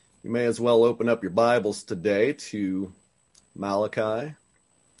You may as well open up your Bibles today to Malachi.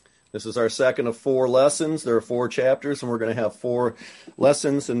 This is our second of 4 lessons. There are 4 chapters, and we're going to have 4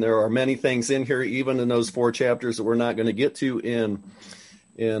 lessons, and there are many things in here, even in those 4 chapters, that we're not going to get to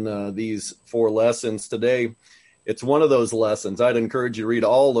in these 4 lessons today. It's one of those lessons. I'd encourage you to read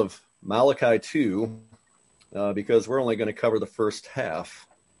all of Malachi 2, because we're only going to cover the first half.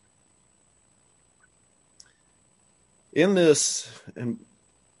 In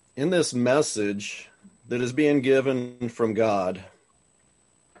this message that is being given from God,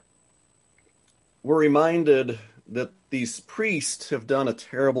 we're reminded that these priests have done a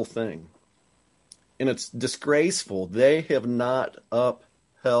terrible thing. And it's disgraceful. They have not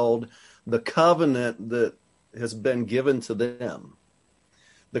upheld the covenant that has been given to them.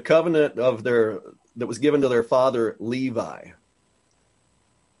 The covenant that was given to their father Levi.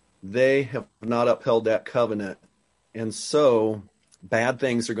 They have not upheld that covenant. And so bad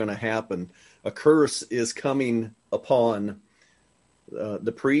things are going to happen. A curse is coming upon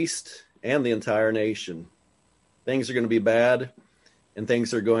the priest and the entire nation. Things are going to be bad, and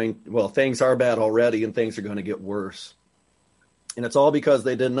things are bad already, and things are going to get worse. And it's all because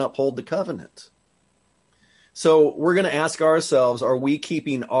they didn't uphold the covenant. So we're going to ask ourselves, are we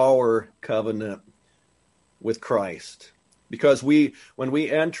keeping our covenant with Christ? Because when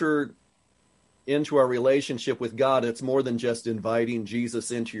we enter into our relationship with God, it's more than just inviting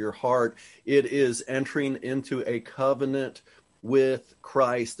Jesus into your heart. It is entering into a covenant with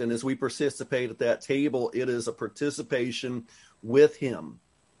Christ. And as we participate at that table, it is a participation with him.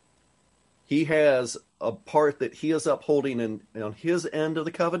 He has a part that he is upholding on his end of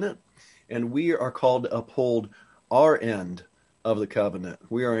the covenant, and we are called to uphold our end of the covenant.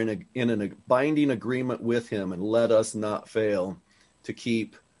 We are in a binding agreement with him, and let us not fail to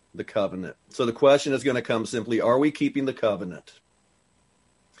keep the covenant. So the question is going to come simply, are we keeping the covenant?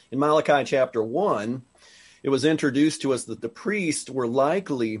 In Malachi chapter 1, it was introduced to us that the priests were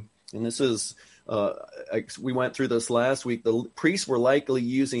likely, and this is, we went through this last week, the priests were likely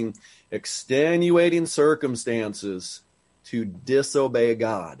using extenuating circumstances to disobey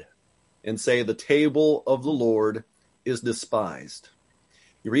God and say the table of the Lord is despised.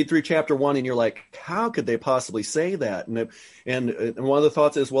 You read through chapter 1 and you're like, how could they possibly say that? And one of the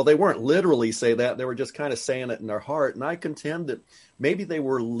thoughts is, well, they weren't literally say that. They were just kind of saying it in their heart. And I contend that maybe they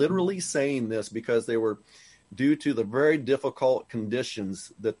were literally saying this because they were due to the very difficult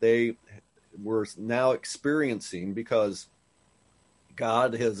conditions that they were now experiencing, because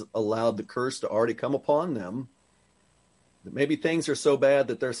God has allowed the curse to already come upon them. That maybe things are so bad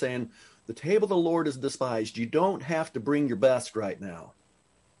that they're saying, the table of the Lord is despised. You don't have to bring your best right now.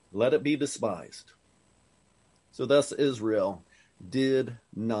 Let it be despised. So thus Israel did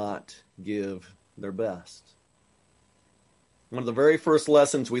not give their best. One of the very first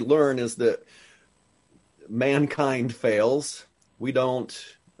lessons we learn is that mankind fails. We don't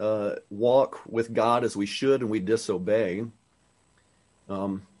walk with God as we should, and we disobey.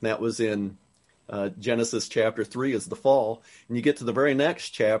 That was in Genesis chapter 3 is the fall. And you get to the very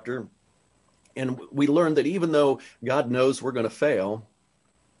next chapter, and we learn that even though God knows we're going to fail,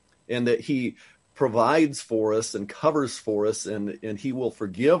 and that he provides for us and covers for us, and he will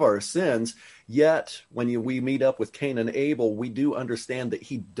forgive our sins, yet when we meet up with Cain and Abel, we do understand that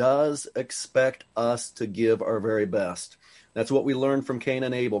he does expect us to give our very best. That's what we learned from Cain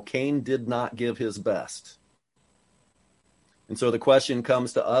and Abel. Cain did not give his best. And so the question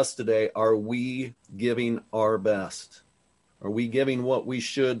comes to us today, are we giving our best? Are we giving what we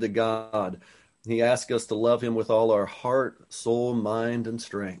should to God? He asks us to love him with all our heart, soul, mind, and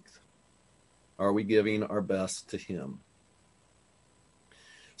strength. Are we giving our best to him?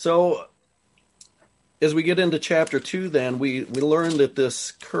 So as we get into chapter 2, then, we learn that this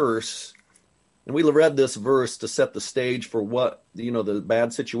curse, and we read this verse to set the stage for what, the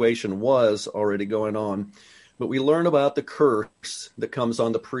bad situation was already going on. But we learn about the curse that comes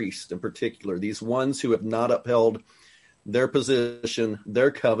on the priest in particular, these ones who have not upheld their position,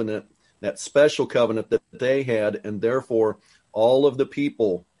 their covenant, that special covenant that they had, and therefore all of the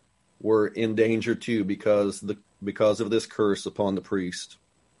people were in danger too because of this curse upon the priest.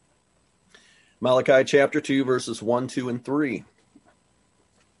 Malachi chapter 2, verses 1, 2, and 3.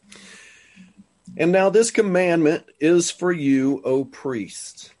 And now this commandment is for you, O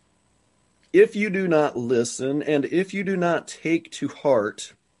priests. If you do not listen, and if you do not take to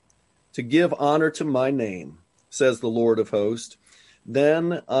heart to give honor to my name, says the Lord of hosts,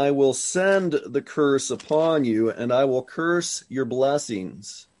 then I will send the curse upon you, and I will curse your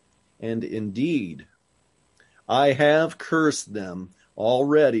blessings. And indeed, I have cursed them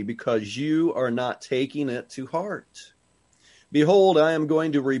already because you are not taking it to heart. Behold, I am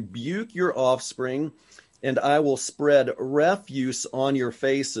going to rebuke your offspring, and I will spread refuse on your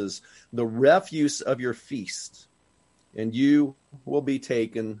faces, the refuse of your feast, and you will be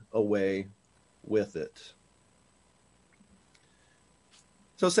taken away with it.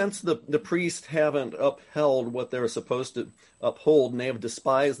 So since the priests haven't upheld what they're supposed to uphold, and they have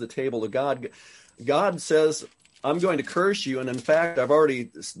despised the table of God, God says, I'm going to curse you. And in fact,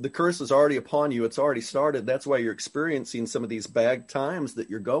 the curse is already upon you. It's already started. That's why you're experiencing some of these bad times that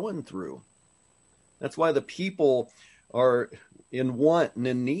you're going through. That's why the people are in want and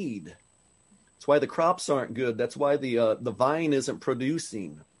in need. That's why the crops aren't good. That's why the vine isn't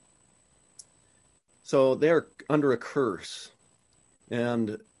producing. So they're under a curse.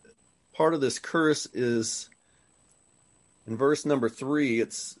 And part of this curse is in verse number 3.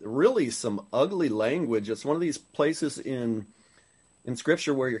 It's really some ugly language. It's one of these places in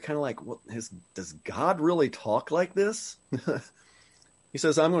Scripture where you're kind of like, does God really talk like this? He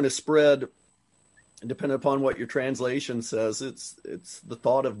says, I'm going to spread, depending upon what your translation says, it's the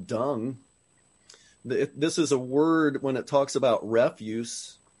thought of dung. This is a word when it talks about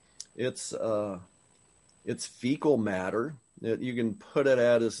refuse. It's fecal matter. You can put it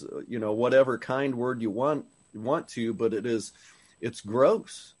as whatever kind word you want to, but it's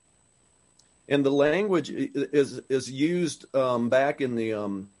gross. And the language is used back in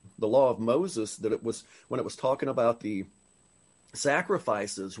the law of Moses, that it was when it was talking about the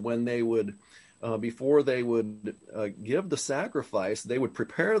sacrifices, when they would before they would give the sacrifice, they would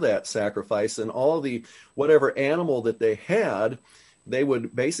prepare that sacrifice, and all the whatever animal that they had, they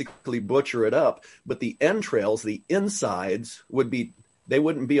would basically butcher it up, but the entrails, the insides, they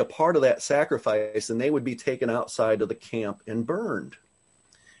wouldn't be a part of that sacrifice, and they would be taken outside of the camp and burned.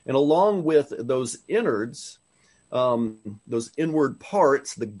 And along with those innards, those inward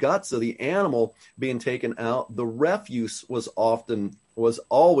parts, the guts of the animal being taken out, the refuse was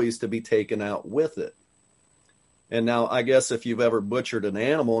always to be taken out with it. And now, I guess if you've ever butchered an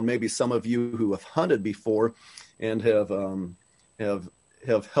animal, and maybe some of you who have hunted before and have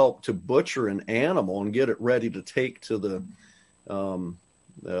helped to butcher an animal and get it ready to take to the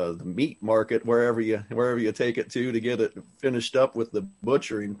meat market, wherever you take it to get it finished up with the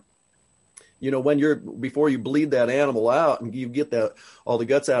butchering. Before you bleed that animal out and you get all the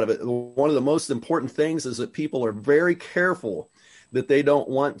guts out of it, one of the most important things is that people are very careful that they don't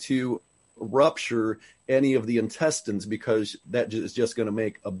want to rupture any of the intestines, because that is just going to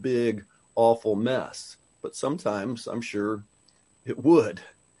make a big, awful mess. But sometimes I'm sure it would,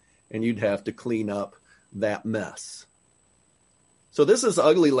 and you'd have to clean up that mess. So this is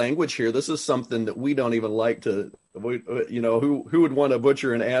ugly language here. This is something that we don't even like to, who would want to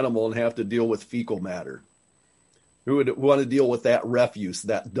butcher an animal and have to deal with fecal matter? Who would want to deal with that refuse,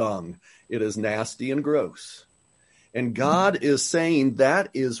 that dung? It is nasty and gross. And God is saying, that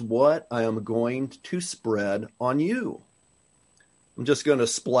is what I am going to spread on you. I'm just going to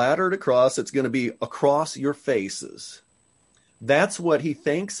splatter it across. It's going to be across your faces. That's what he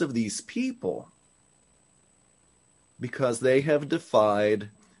thinks of these people, because they have defied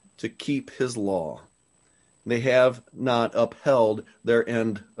to keep his law. They have not upheld their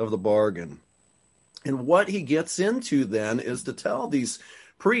end of the bargain. And what he gets into then is to tell these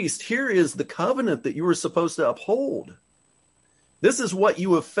priests, here is the covenant that you were supposed to uphold. This is what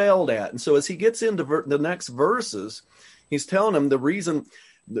you have failed at. And so as he gets into the next verses, he's telling them the reason,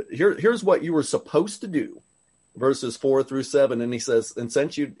 here's what you were supposed to do, verses 4-7. And he says, and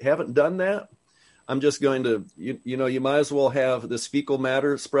since you haven't done that, I'm just going to, you might as well have this fecal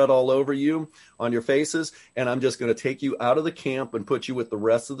matter spread all over you on your faces, and I'm just going to take you out of the camp and put you with the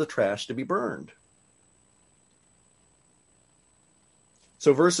rest of the trash to be burned.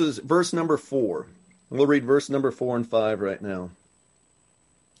 So verse number 4. We'll read verse number 4 and 5 right now.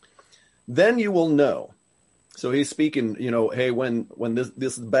 Then you will know. So he's speaking, hey, when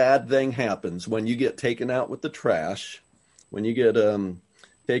this bad thing happens, when you get taken out with the trash, when you get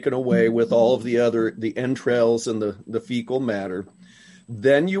taken away with all of the entrails and the fecal matter,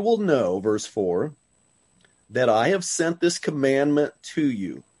 then you will know, verse 4, that I have sent this commandment to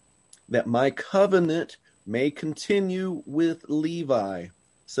you, that my covenant may continue with Levi,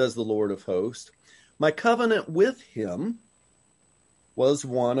 says the Lord of hosts. My covenant with him was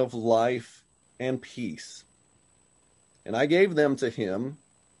one of life and peace, and I gave them to him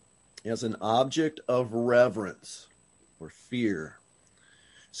as an object of reverence or fear.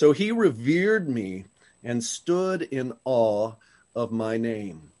 So he revered me and stood in awe of my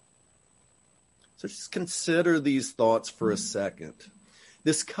name. So just consider these thoughts for a second.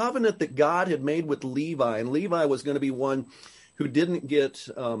 This covenant that God had made with Levi, and Levi was going to be one who didn't get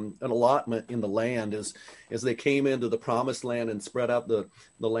an allotment in the land as they came into the promised land and spread out the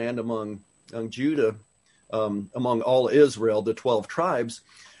land among Judah, among all Israel, the 12 tribes.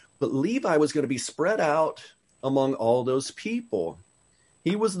 But Levi was going to be spread out among all those people.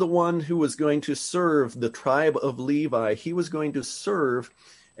 He was the one who was going to serve the tribe of Levi. He was going to serve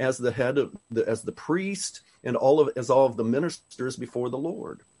as the head of as the priest and all of the ministers before the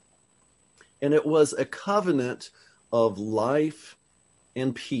Lord. And it was a covenant of life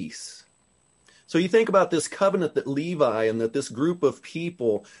and peace. So you think about this covenant that Levi and that this group of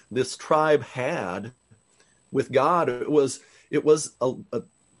people, this tribe had with God. It was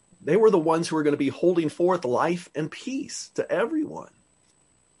they were the ones who were going to be holding forth life and peace to everyone.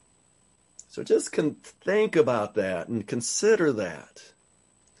 So just think about that and consider that.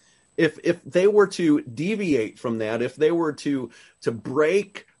 If they were to deviate from that, if they were to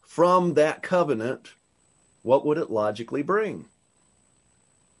break from that covenant, what would it logically bring?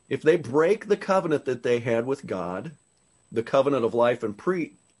 If they break the covenant that they had with God, the covenant of life and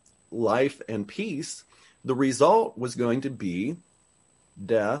peace, the result was going to be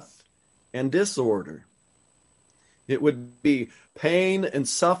death and disorder. It would be pain and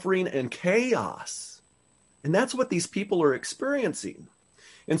suffering and chaos. And that's what these people are experiencing.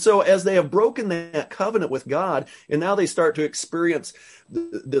 And so as they have broken that covenant with God, and now they start to experience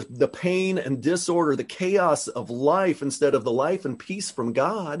the pain and disorder, the chaos of life instead of the life and peace from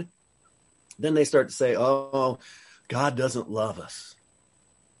God, then they start to say, oh, God doesn't love us.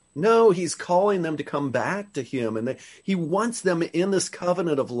 No, he's calling them to come back to him, and he wants them in this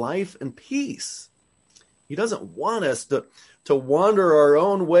covenant of life and peace. He doesn't want us to wander our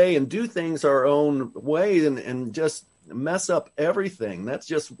own way and do things our own way and just mess up everything.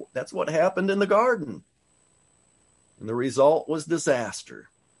 That's what happened in the garden. And the result was disaster.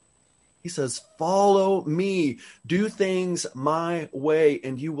 He says, follow me, do things my way,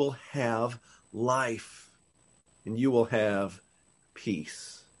 and you will have life, and you will have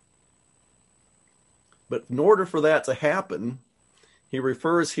peace. But in order for that to happen, he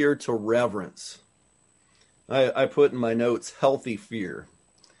refers here to reverence. I put in my notes, healthy fear.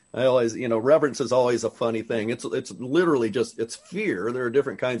 I always, reverence is always a funny thing. It's literally it's fear. There are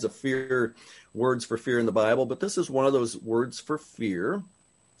different kinds of fear, words for fear in the Bible, but this is one of those words for fear.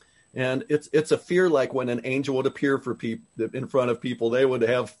 And it's a fear like when an angel would appear for people in front of people, they would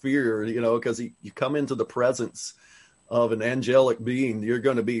have fear, because you come into the presence of an angelic being, you're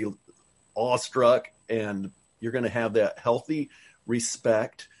going to be awestruck, and you're going to have that healthy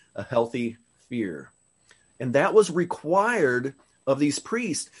respect, a healthy fear. And that was required of these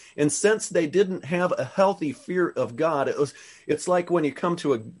priests. And since they didn't have a healthy fear of God, it's like when you come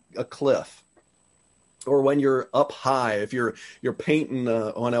to a cliff, or when you're up high. If you're painting,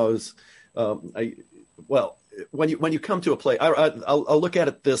 when you come to a place, I'll look at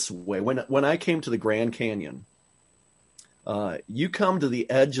it this way. When I came to the Grand Canyon, you come to the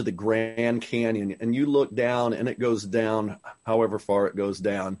edge of the Grand Canyon and you look down, and it goes down however far it goes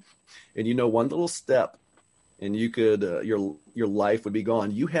down, and one little step, and you could your life would be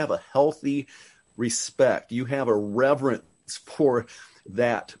gone. You have a healthy respect. You have a reverence for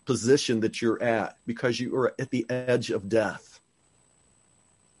that position that you're at, because you are at the edge of death.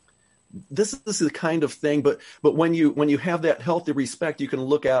 This is the kind of thing, but when you have that healthy respect, you can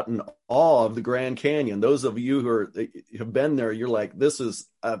look out in awe of the Grand Canyon. Those of you who have been there, you're like,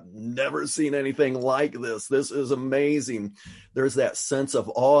 I've never seen anything like this. This is amazing. There's that sense of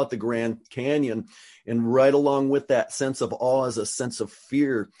awe at the Grand Canyon. And right along with that sense of awe is a sense of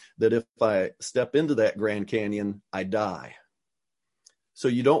fear that if I step into that Grand Canyon, I die. So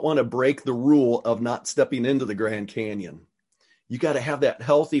you don't want to break the rule of not stepping into the Grand Canyon. You got to have that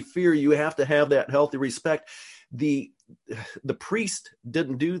healthy fear. You have to have that healthy respect. The priest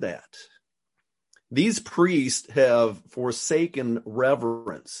didn't do that. These priests have forsaken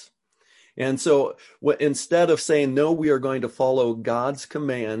reverence. And so instead of saying, no, we are going to follow God's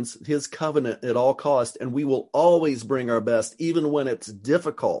commands, his covenant at all costs, and we will always bring our best, even when it's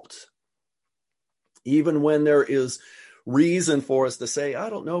difficult, even when there is reason for us to say, I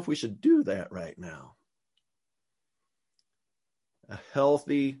don't know if we should do that right now. A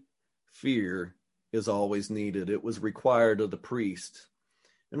healthy fear is always needed. It was required of the priest.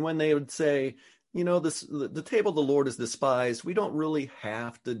 And when they would say, the table of the Lord is despised, we don't really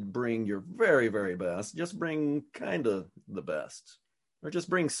have to bring your very, very best. Just bring kind of the best. Or just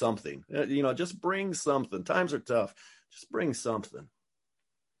bring something. Just bring something. Times are tough. Just bring something.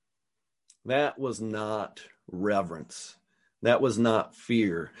 That was not reverence. That was not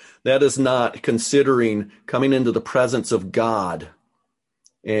fear. That is not considering coming into the presence of God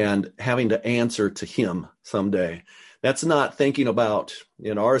and having to answer to him someday. That's not thinking about,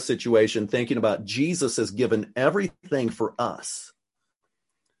 in our situation, thinking about Jesus has given everything for us.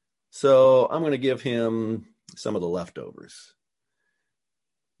 So I'm going to give him some of the leftovers.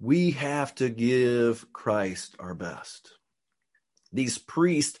 We have to give Christ our best. These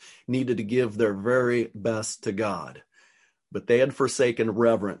priests needed to give their very best to God, but they had forsaken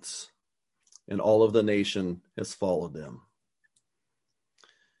reverence, and all of the nation has followed them.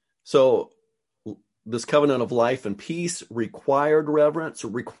 So this covenant of life and peace required reverence,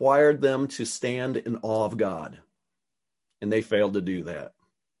 required them to stand in awe of God, and they failed to do that.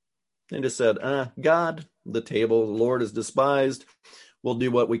 They just said, God, the table, the Lord is despised. We'll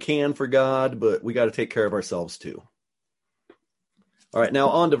do what we can for God, but we got to take care of ourselves too. All right, now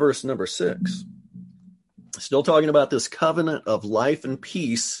on to verse number 6. Still talking about this covenant of life and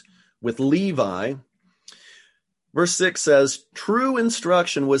peace with Levi. Verse 6 says, true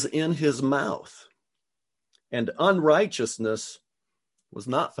instruction was in his mouth, and unrighteousness was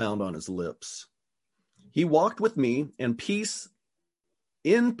not found on his lips. He walked with me in peace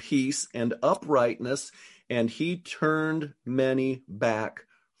and uprightness, and he turned many back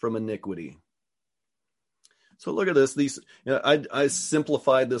from iniquity. So look at this. I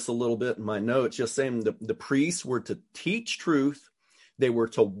simplified this a little bit in my notes, just saying the priests were to teach truth, they were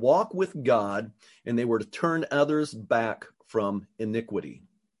to walk with God, and they were to turn others back from iniquity.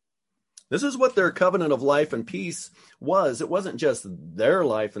 This is what their covenant of life and peace was. It wasn't just their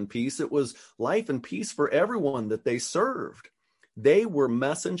life and peace. It was life and peace for everyone that they served. They were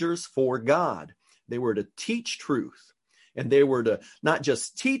messengers for God. They were to teach truth, and they were to not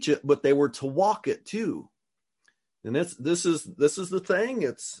just teach it, but they were to walk it too. And this is the thing.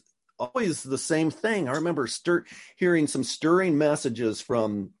 It's always the same thing. I remember hearing some stirring messages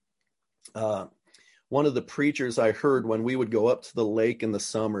from one of the preachers I heard when we would go up to the lake in the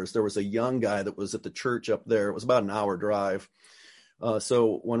summers. There was a young guy that was at the church up there. It was about an hour drive.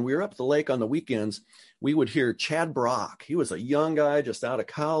 So when we were up at the lake on the weekends, we would hear Chad Brock. He was a young guy just out of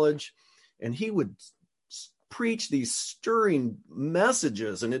college, and he would preach these stirring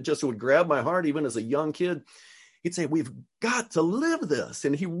messages, and it just would grab my heart even as a young kid. He'd say, we've got to live this.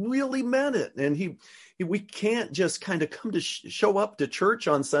 And he really meant it. And we can't just kind of come to show up to church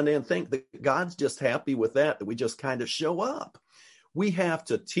on Sunday and think that God's just happy with that we just kind of show up. We have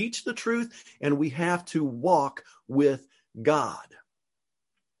to teach the truth, and we have to walk with God.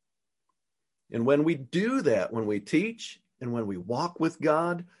 And when we do that, when we teach and when we walk with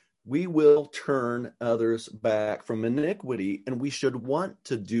God, we will turn others back from iniquity, and we should want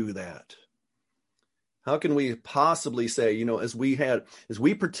to do that. How can we possibly say, as we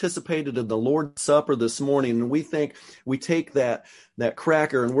participated in the Lord's Supper this morning, and we think we take that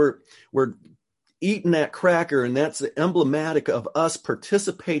cracker and we're eating that cracker, and that's emblematic of us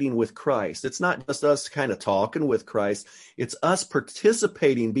participating with Christ. It's not just us kind of talking with Christ. It's us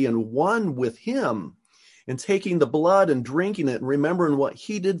participating, being one with him, and taking the blood and drinking it and remembering what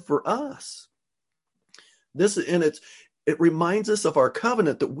he did for us. It reminds us of our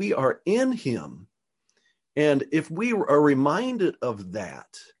covenant that we are in him. And if we are reminded of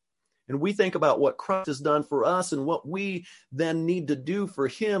that, and we think about what Christ has done for us and what we then need to do for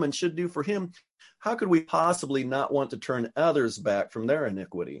him and should do for him, how could we possibly not want to turn others back from their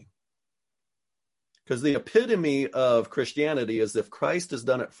iniquity? Because the epitome of Christianity is if Christ has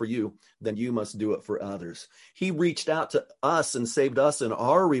done it for you, then you must do it for others. He reached out to us and saved us in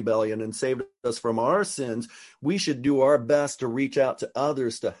our rebellion and saved us from our sins. We should do our best to reach out to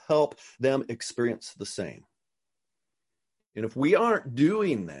others to help them experience the same. And if we aren't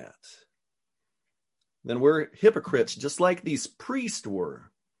doing that, then we're hypocrites, just like these priests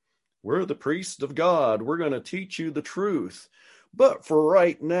were. We're the priests of God. We're going to teach you the truth. But for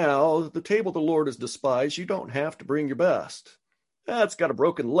right now, the table the Lord has despised. You don't have to bring your best. It's got a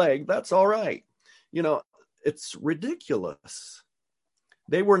broken leg. That's all right. It's ridiculous.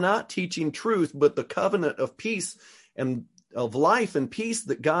 They were not teaching truth, but the covenant of peace and of life and peace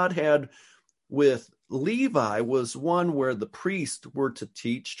that God had with Levi was one where the priests were to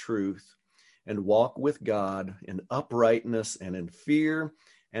teach truth and walk with God in uprightness and in fear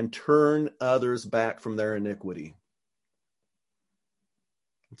and turn others back from their iniquity.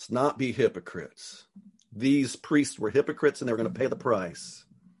 Let's not be hypocrites. These priests were hypocrites, and they were going to pay the price.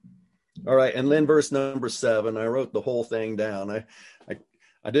 All right, and then verse number 7, I wrote the whole thing down.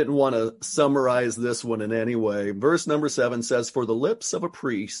 I didn't want to summarize this one in any way. Verse number 7 says, for the lips of a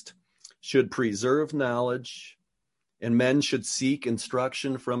priest should preserve knowledge, and men should seek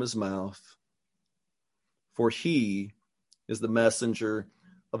instruction from his mouth. For he is the messenger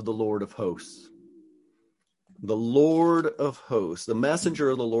of the Lord of hosts. The Lord of hosts, the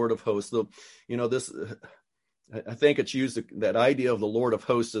messenger of the Lord of hosts. I think it's used, that idea of the Lord of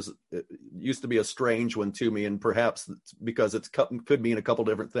hosts it used to be a strange one to me, and perhaps it's because it could mean a couple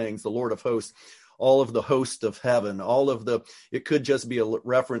different things. The Lord of hosts, all of the host of heaven, it could just be a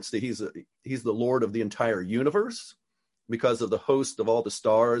reference to he's the Lord of the entire universe because of the host of all the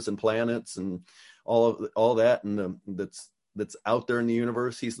stars and planets and all that, and that's out there in the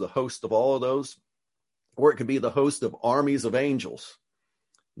universe. He's the host of all of those. Or it could be the host of armies of angels.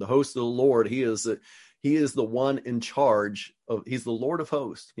 The host of the Lord, he is the one in charge of, he's the Lord of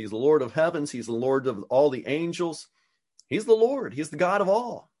hosts. He's the Lord of heavens. He's the Lord of all the angels. He's the Lord. He's the God of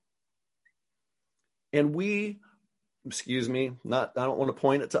all. And I don't want to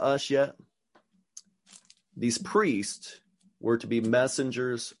point it to us yet. These priests were to be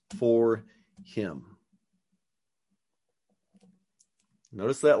messengers for him.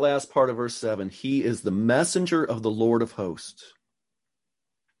 Notice that last part of verse 7. He is the messenger of the Lord of hosts.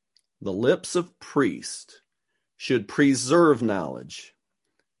 The lips of priest should preserve knowledge,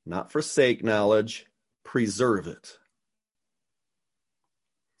 not forsake knowledge, preserve it.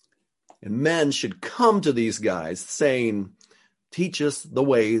 And men should come to these guys saying, teach us the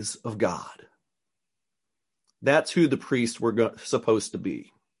ways of God. That's who the priests were supposed to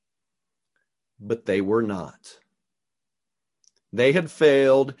be. But they were not. They had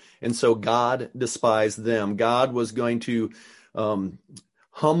failed, and so God despised them. God was going to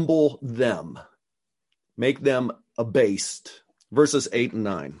humble them, make them abased. Verses 8 and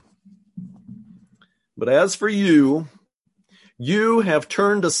 9. But as for you, you have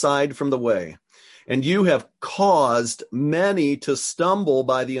turned aside from the way, and you have caused many to stumble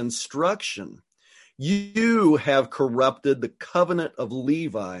by the instruction. You have corrupted the covenant of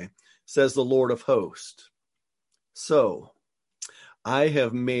Levi, says the Lord of hosts. So I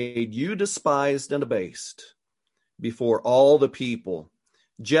have made you despised and abased before all the people,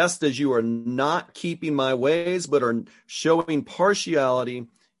 just as you are not keeping my ways, but are showing partiality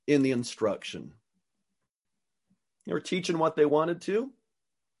in the instruction. They were teaching what they wanted to.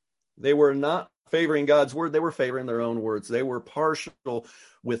 They were not favoring God's word. They were favoring their own words. They were partial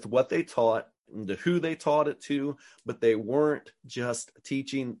with what they taught and to who they taught it to, but they weren't just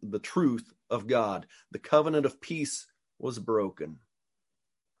teaching the truth of God. The covenant of peace was broken.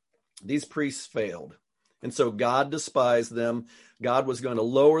 These priests failed. And so God despised them. God was going to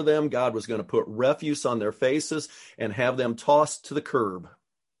lower them. God was going to put refuse on their faces and have them tossed to the curb.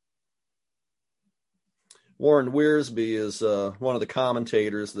 Warren Wiersbe is one of the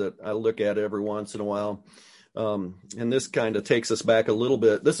commentators that I look at every once in a while. And this kind of takes us back a little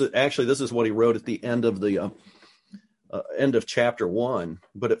bit. This is what he wrote at the end of the end of chapter 1,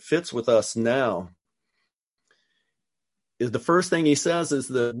 but it fits with us now. The first thing he says is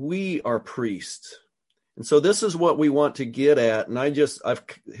that we are priests. And so this is what we want to get at. And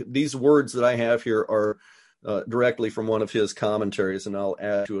these words that I have here are directly from one of his commentaries, and I'll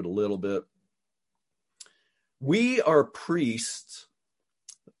add to it a little bit. We are priests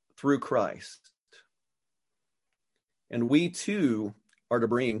through Christ. And we too are to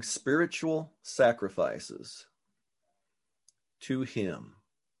bring spiritual sacrifices to him.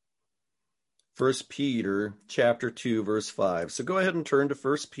 1 Peter chapter 2, verse 5. So go ahead and turn to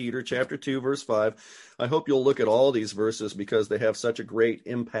 1 Peter chapter 2, verse 5. I hope you'll look at all these verses because they have such a great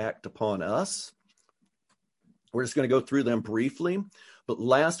impact upon us. We're just going to go through them briefly. But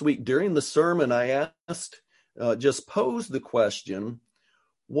last week during the sermon, I posed the question,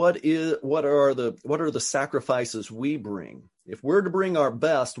 what are the sacrifices we bring? If we're to bring our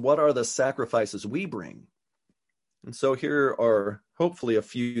best, what are the sacrifices we bring? And so here are hopefully a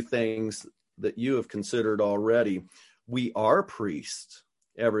few things that you have considered already. We are priests,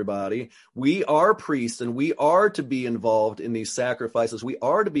 everybody. We are priests, and we are to be involved in these sacrifices. We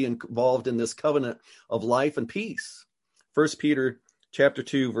are to be involved in this covenant of life and peace. 1 Peter chapter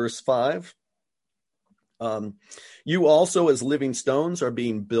 2, verse 5. You also, as living stones, are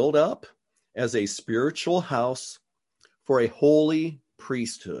being built up as a spiritual house for a holy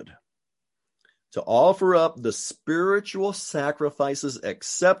priesthood, to offer up the spiritual sacrifices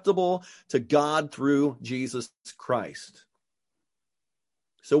acceptable to God through Jesus Christ.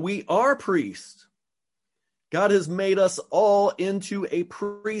 So we are priests. God has made us all into a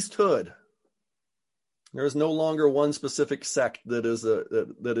priesthood. There is no longer one specific sect that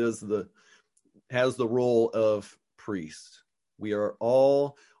has the role of priest. We are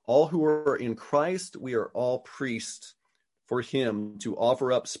all who are in Christ, we are all priests for him to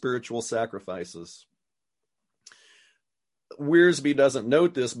offer up spiritual sacrifices. Wiersbe doesn't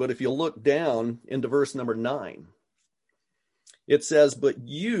note this, but if you look down into verse number 9, it says, "But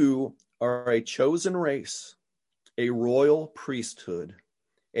you are a chosen race, a royal priesthood,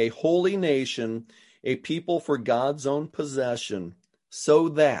 a holy nation, a people for God's own possession, so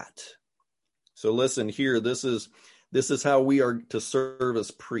listen here, this is how we are to serve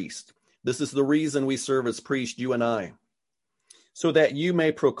as priests. This is the reason we serve as priests, you and I, so that you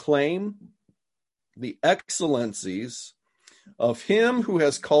may proclaim the excellencies of him who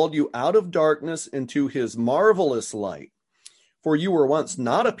has called you out of darkness into his marvelous light. For you were once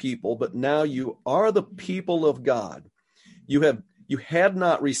not a people, but now you are the people of God. You had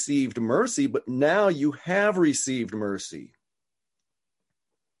not received mercy, but now you have received mercy.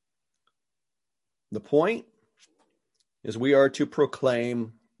 The point is we are to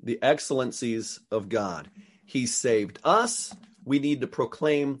proclaim the excellencies of God. He saved us. We need to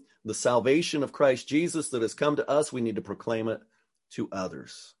proclaim the salvation of Christ Jesus that has come to us. We need to proclaim it to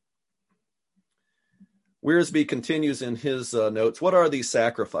others. Wiersbe continues in his notes, what are these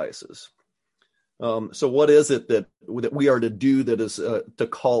sacrifices? So what is it that we are to do that is to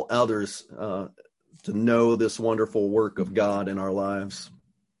call others to know this wonderful work of God in our lives?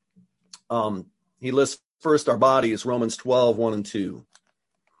 He lists first our bodies, Romans 12, 1 and 2.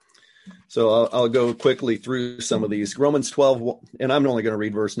 So I'll go quickly through some of these. Romans 12, and I'm only going to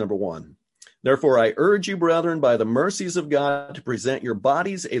read verse number 1. Therefore, I urge you, brethren, by the mercies of God, to present your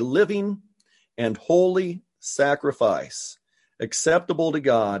bodies a living and holy sacrifice, acceptable to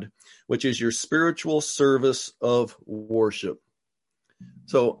God, which is your spiritual service of worship.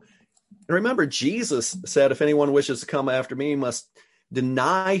 So remember, Jesus said, if anyone wishes to come after me, he must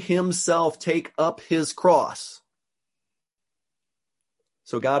deny himself, take up his cross.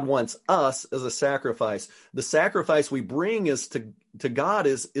 So God wants us as a sacrifice. The sacrifice we bring is to God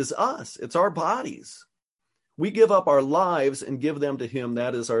is us. It's our bodies. We give up our lives and give them to him.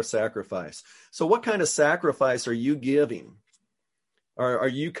 That is our sacrifice. So what kind of sacrifice are you giving? Are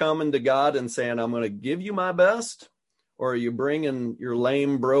you coming to God and saying, I'm going to give you my best? Or are you bringing your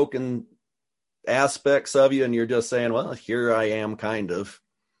lame, broken aspects of you and you're just saying, well, here I am kind of,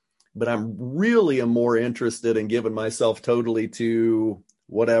 but I'm really more interested in giving myself totally to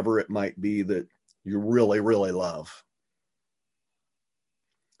whatever it might be that you really, really love.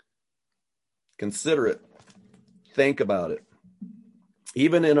 Consider it. Think about it.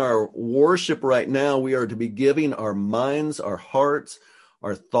 Even in our worship right now, we are to be giving our minds, our hearts,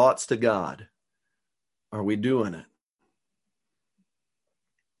 our thoughts to God. Are we doing it?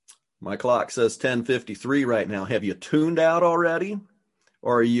 My clock says 10:53 right now. Have you tuned out already?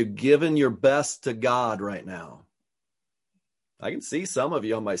 Or are you giving your best to God right now? I can see some of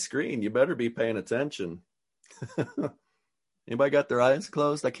you on my screen. You better be paying attention. Anybody got their eyes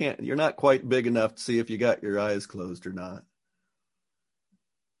closed? You're not quite big enough to see if you got your eyes closed or not.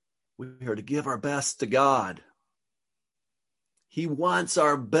 We are to give our best to God. He wants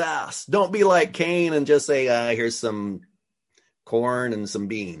our best. Don't be like Cain and just say, here's some corn and some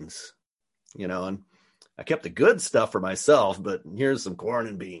beans, and I kept the good stuff for myself, but here's some corn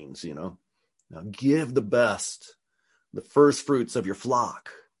and beans, Now give the best, the first fruits of your flock.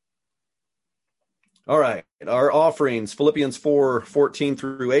 All right, our offerings, Philippians 4:14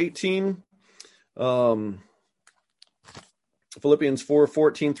 through 18. Philippians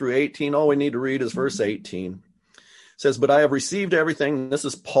 4:14 through 18. All we need to read is verse 18. It says, but I have received everything. This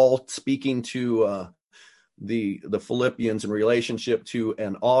is Paul speaking to the Philippians in relationship to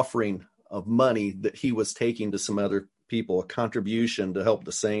an offering of money that he was taking to some other people, a contribution to help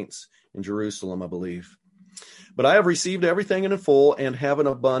the saints in Jerusalem, I believe. But I have received everything in full and have an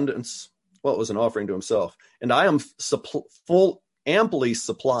abundance. Well, it was an offering to himself. And I am amply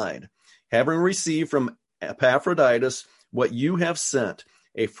supplied, having received from Epaphroditus what you have sent,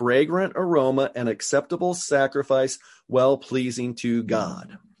 a fragrant aroma, an acceptable sacrifice, well-pleasing to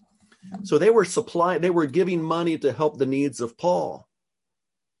God. So they were giving money to help the needs of Paul.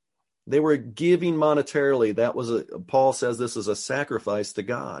 They were giving monetarily. Paul says this is a sacrifice to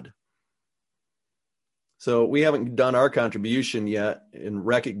God. So we haven't done our contribution yet and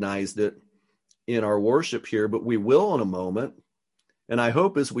recognized it in our worship here, but we will in a moment. And I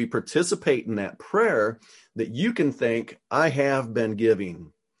hope as we participate in that prayer that you can think, I have been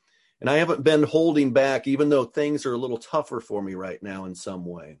giving. And I haven't been holding back, even though things are a little tougher for me right now in some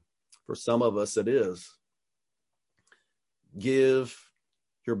way. For some of us, it is. Give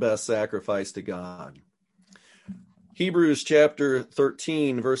your best sacrifice to God. Hebrews chapter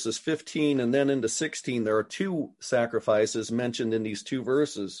 13, verses 15 and then into 16, there are two sacrifices mentioned in these two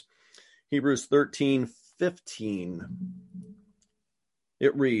verses. Hebrews 13:15.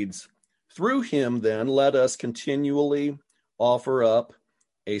 It reads, through him then let us continually offer up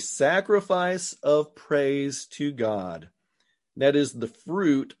a sacrifice of praise to God. That is the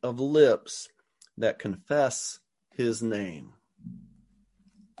fruit of lips that confess his name.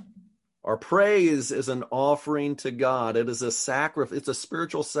 Our praise is an offering to God. It is a sacrifice. It's a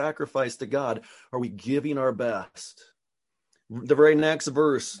spiritual sacrifice to God. Are we giving our best? The very next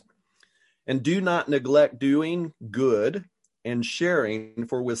verse, and do not neglect doing good and sharing,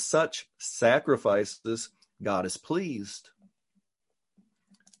 for with such sacrifices, God is pleased.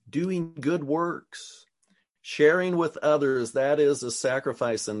 Doing good works, sharing with others, that is a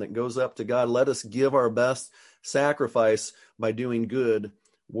sacrifice and that goes up to God. Let us give our best sacrifice by doing good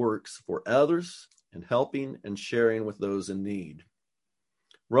works for others and helping and sharing with those in need.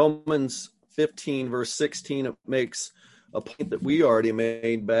 Romans 15, verse 16, it makes a point that we already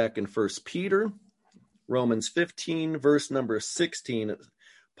made back in 1 Peter. Romans 15, verse number 16,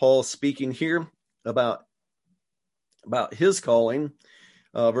 Paul speaking here about his calling.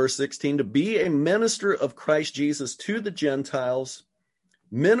 Verse 16, to be a minister of Christ Jesus to the Gentiles,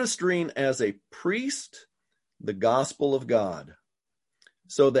 ministering as a priest the gospel of God,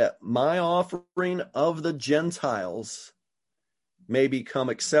 so that my offering of the Gentiles may become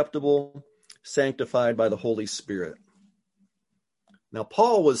acceptable, sanctified by the Holy Spirit. Now,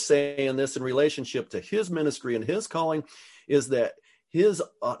 Paul was saying this in relationship to his ministry and his calling, is that his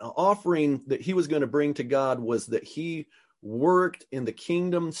offering that he was going to bring to God was that he worked in the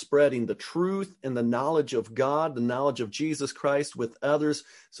kingdom, spreading the truth and the knowledge of God, the knowledge of Jesus Christ with others,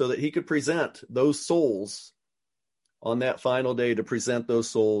 so that he could present those souls on that final day, to present those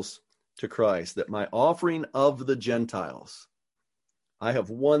souls to Christ. That my offering of the Gentiles, I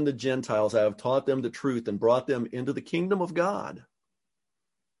have won the Gentiles, I have taught them the truth and brought them into the kingdom of God.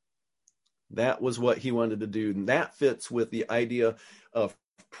 That was what he wanted to do. And that fits with the idea of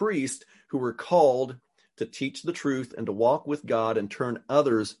priests who were called to teach the truth and to walk with God and turn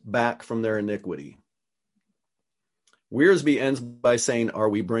others back from their iniquity. Wiersbe ends by saying, are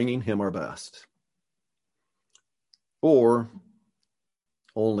we bringing him our best? Or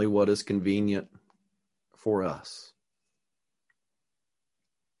only what is convenient for us?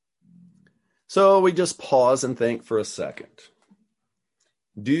 So we just pause and think for a second.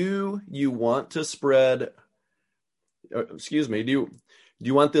 Do you want to spread, do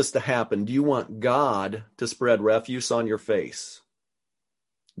you want this to happen? Do you want God to spread refuse on your face?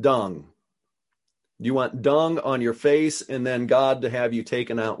 Dung. Do you want dung on your face and then God to have you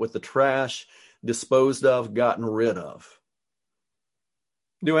taken out with the trash, disposed of, gotten rid of?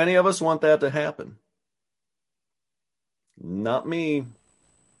 Do any of us want that to happen? Not me.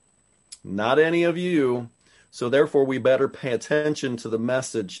 Not any of you. So therefore, we better pay attention to the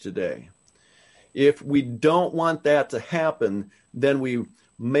message today. If we don't want that to happen, then we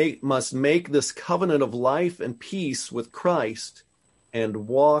must make this covenant of life and peace with Christ and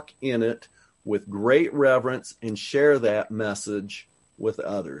walk in it with great reverence and share that message with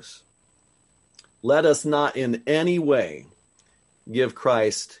others. Let us not in any way give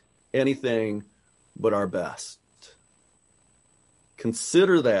Christ anything but our best.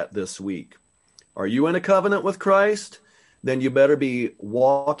 Consider that this week. Are you in a covenant with Christ? Then you better be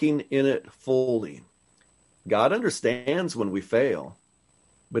walking in it fully. God understands when we fail,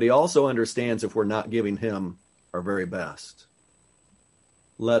 but he also understands if we're not giving him our very best.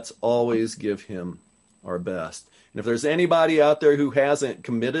 Let's always give him our best. And if there's anybody out there who hasn't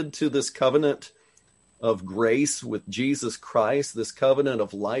committed to this covenant of grace with Jesus Christ, this covenant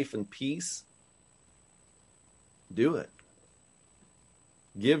of life and peace, do it.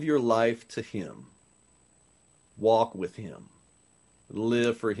 Give your life to him. Walk with him.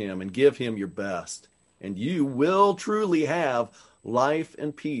 Live for him and give him your best. And you will truly have life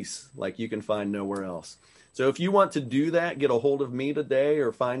and peace like you can find nowhere else. So if you want to do that, get a hold of me today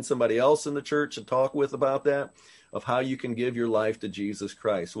or find somebody else in the church to talk with about that, of how you can give your life to Jesus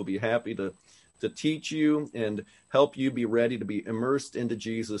Christ. We'll be happy to teach you and help you be ready to be immersed into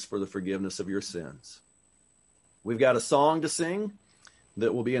Jesus for the forgiveness of your sins. We've got a song to sing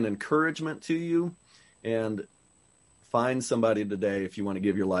that will be an encouragement to you, and find somebody today if you want to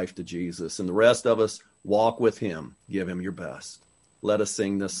give your life to Jesus. And the rest of us, walk with him. Give him your best. Let us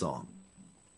sing this song.